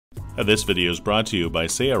This video is brought to you by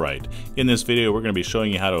Sailrite. In this video, we're going to be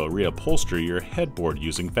showing you how to reupholster your headboard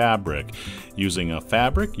using fabric. Using a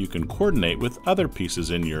fabric, you can coordinate with other pieces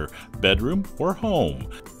in your bedroom or home.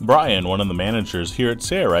 Brian, one of the managers here at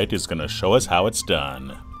Sailrite, is going to show us how it's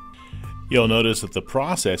done. You'll notice that the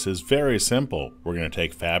process is very simple. We're going to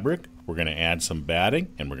take fabric, we're going to add some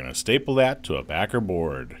batting, and we're going to staple that to a backer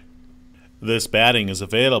board. This batting is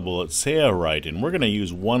available at Sailrite, and we're going to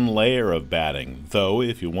use one layer of batting, though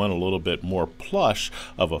if you want a little bit more plush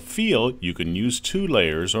of a feel, you can use 2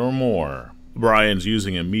 layers or more. Brian's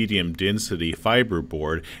using a medium density fiber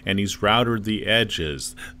board, and he's routed the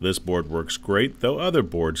edges. This board works great, though other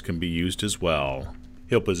boards can be used as well.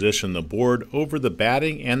 He'll position the board over the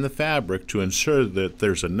batting and the fabric to ensure that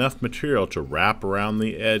there's enough material to wrap around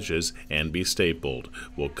the edges and be stapled.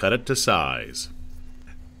 We'll cut it to size.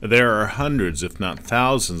 There are hundreds, if not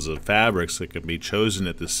thousands, of fabrics that can be chosen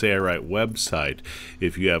at the Sailrite website.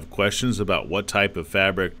 If you have questions about what type of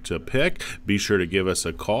fabric to pick, be sure to give us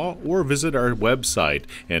a call or visit our website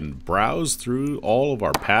and browse through all of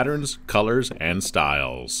our patterns, colors, and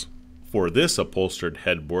styles. For this upholstered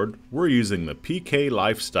headboard, we're using the PK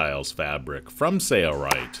Lifestyles fabric from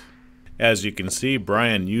Sailrite. As you can see,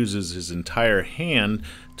 Brian uses his entire hand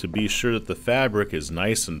to be sure that the fabric is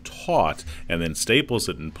nice and taut, and then staples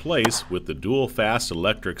it in place with the dual fast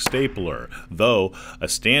electric stapler, though a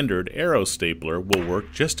standard arrow stapler will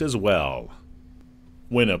work just as well.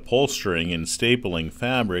 When upholstering and stapling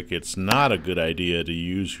fabric, it's not a good idea to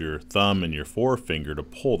use your thumb and your forefinger to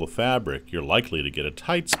pull the fabric. You're likely to get a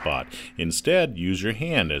tight spot. Instead, use your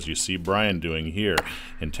hand, as you see Brian doing here,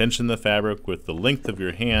 and tension the fabric with the length of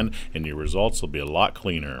your hand, and your results will be a lot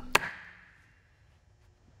cleaner.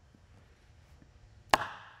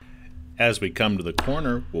 As we come to the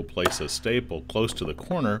corner, we'll place a staple close to the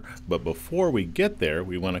corner, but before we get there,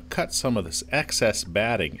 we want to cut some of this excess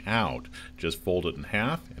batting out. Just fold it in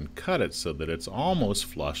half and cut it so that it's almost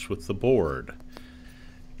flush with the board.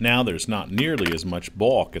 Now there's not nearly as much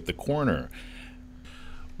bulk at the corner.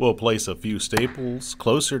 We'll place a few staples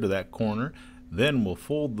closer to that corner, then we'll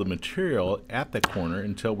fold the material at the corner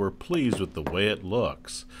until we're pleased with the way it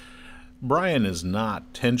looks. Brian is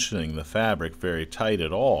not tensioning the fabric very tight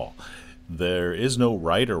at all. There is no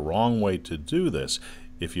right or wrong way to do this.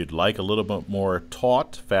 If you'd like a little bit more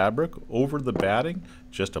taut fabric over the batting,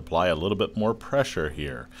 just apply a little bit more pressure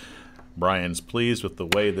here. Brian's pleased with the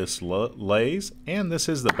way this lays, and this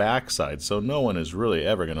is the back side, so no one is really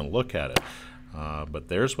ever going to look at it. But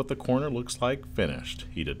there's what the corner looks like finished.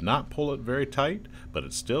 He did not pull it very tight, but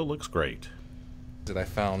it still looks great. I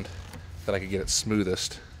found that I could get it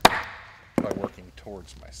smoothest by working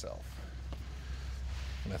towards myself.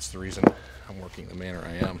 And that's the reason I'm working the manner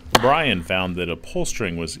I am. Brian found that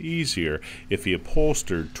upholstering was easier if he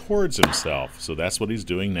upholstered towards himself, so that's what he's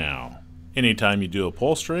doing now. Anytime you do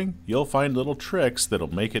upholstering, you'll find little tricks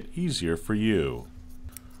that'll make it easier for you.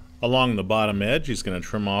 Along the bottom edge, he's going to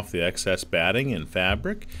trim off the excess batting and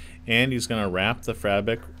fabric, and he's going to wrap the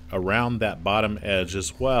fabric around that bottom edge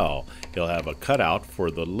as well. He'll have a cutout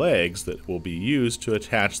for the legs that will be used to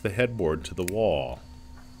attach the headboard to the wall.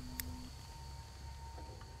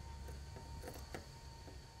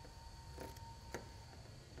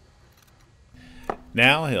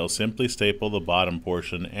 Now he'll simply staple the bottom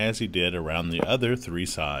portion as he did around the other 3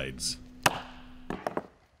 sides.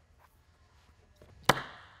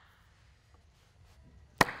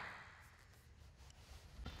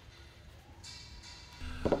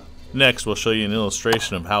 Next, we'll show you an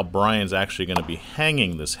illustration of how Brian's actually going to be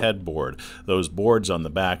hanging this headboard. Those boards on the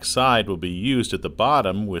back side will be used at the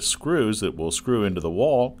bottom with screws that will screw into the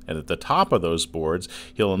wall, and at the top of those boards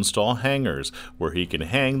he'll install hangers where he can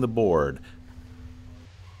hang the board.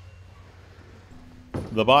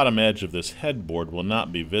 The bottom edge of this headboard will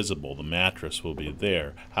not be visible. The mattress will be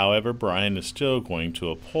there. However, Brian is still going to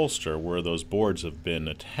upholster where those boards have been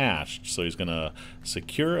attached, so he's going to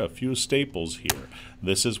secure a few staples here.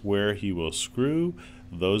 This is where he will screw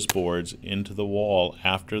those boards into the wall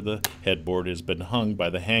after the headboard has been hung by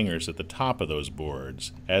the hangers at the top of those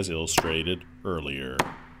boards, as illustrated earlier.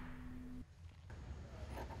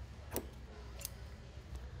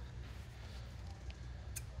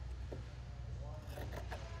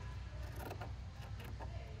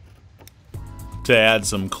 To add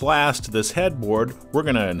some class to this headboard, we're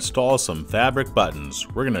going to install some fabric buttons.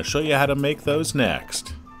 We're going to show you how to make those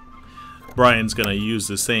next. Brian's going to use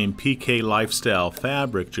the same PK Lifestyle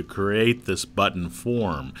fabric to create this button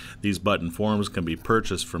form. These button forms can be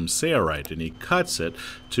purchased from Sailrite, and he cuts it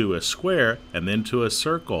to a square and then to a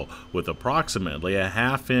circle with approximately a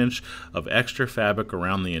 1/2 inch of extra fabric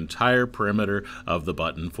around the entire perimeter of the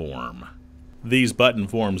button form. These button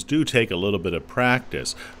forms do take a little bit of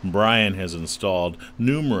practice. Brian has installed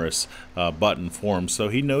numerous button forms, so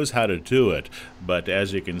he knows how to do it. But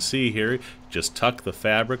as you can see here, just tuck the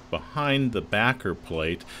fabric behind the backer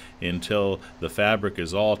plate until the fabric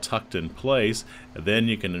is all tucked in place. Then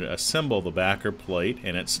you can assemble the backer plate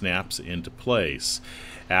and it snaps into place.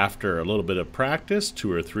 After a little bit of practice,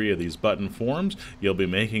 2 or 3 of these button forms, you'll be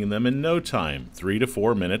making them in no time, 3 to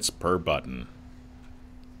 4 minutes per button.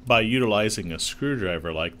 By utilizing a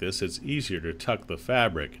screwdriver like this, it's easier to tuck the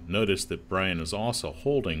fabric. Notice that Brian is also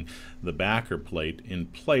holding the backer plate in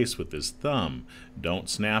place with his thumb. Don't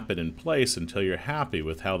snap it in place until you're happy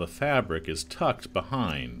with how the fabric is tucked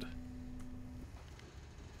behind.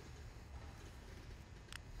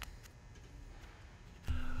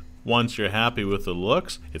 Once you're happy with the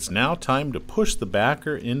looks, it's now time to push the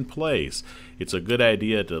backer in place. It's a good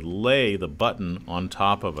idea to lay the button on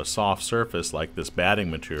top of a soft surface like this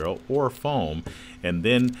batting material or foam, and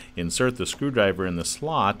then insert the screwdriver in the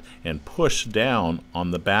slot and push down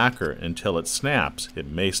on the backer until it snaps. It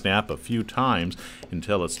may snap a few times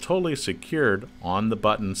until it's totally secured on the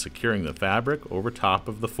button securing the fabric over top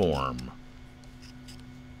of the form.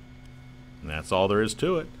 And that's all there is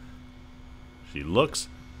to it. She looks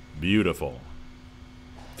beautiful.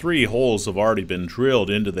 3 holes have already been drilled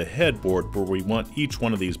into the headboard where we want each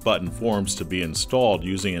one of these button forms to be installed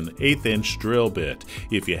using an 1/8 inch drill bit.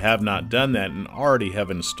 If you have not done that and already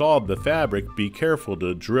have installed the fabric, be careful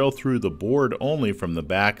to drill through the board only from the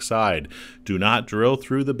back side. Do not drill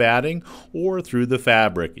through the batting or through the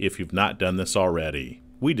fabric if you've not done this already.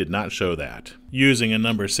 We did not show that. Using a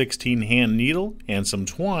number 16 hand needle and some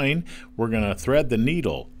twine, we're going to thread the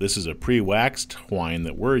needle. This is a pre-waxed twine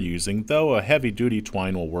that we're using, though a heavy-duty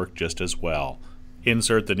twine will work just as well.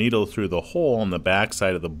 Insert the needle through the hole on the back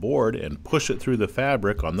side of the board and push it through the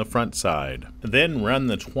fabric on the front side. Then run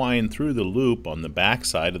the twine through the loop on the back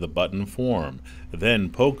side of the button form. Then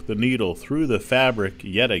poke the needle through the fabric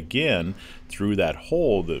yet again through that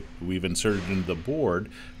hole that we've inserted into the board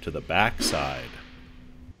to the back side.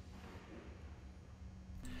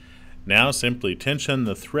 Now simply tension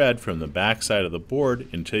the thread from the back side of the board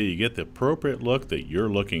until you get the appropriate look that you're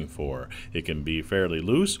looking for. It can be fairly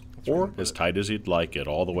loose or as tight as you'd like it,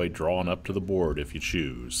 all the way drawn up to the board if you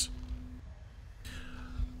choose.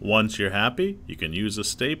 Once you're happy, you can use a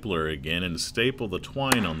stapler again and staple the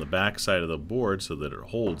twine on the back side of the board so that it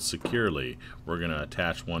holds securely. We're going to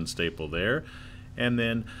attach one staple there and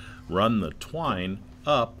then run the twine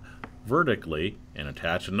up vertically and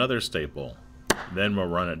attach another staple. Then we'll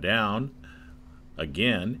run it down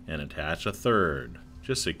again and attach a third.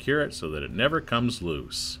 Just secure it so that it never comes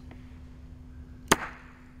loose.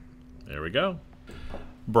 There we go.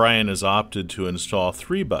 Brian has opted to install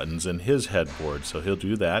 3 buttons in his headboard, so he'll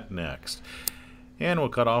do that next. And we'll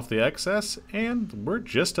cut off the excess, and we're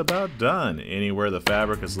just about done. Anywhere the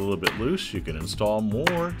fabric is a little bit loose, you can install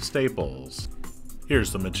more staples.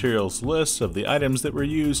 Here's the materials list of the items that were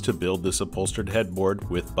used to build this upholstered headboard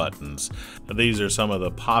with buttons. These are some of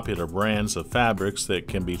the popular brands of fabrics that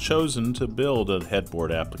can be chosen to build a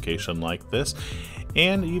headboard application like this.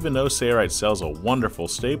 And even though Sailrite sells a wonderful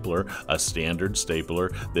stapler, a standard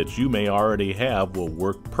stapler that you may already have will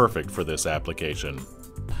work perfect for this application.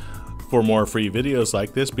 For more free videos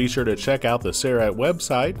like this, be sure to check out the Sailrite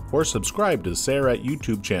website or subscribe to the Sailrite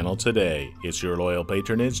YouTube channel today. It's your loyal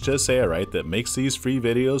patronage to Sailrite that makes these free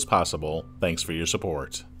videos possible. Thanks for your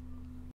support.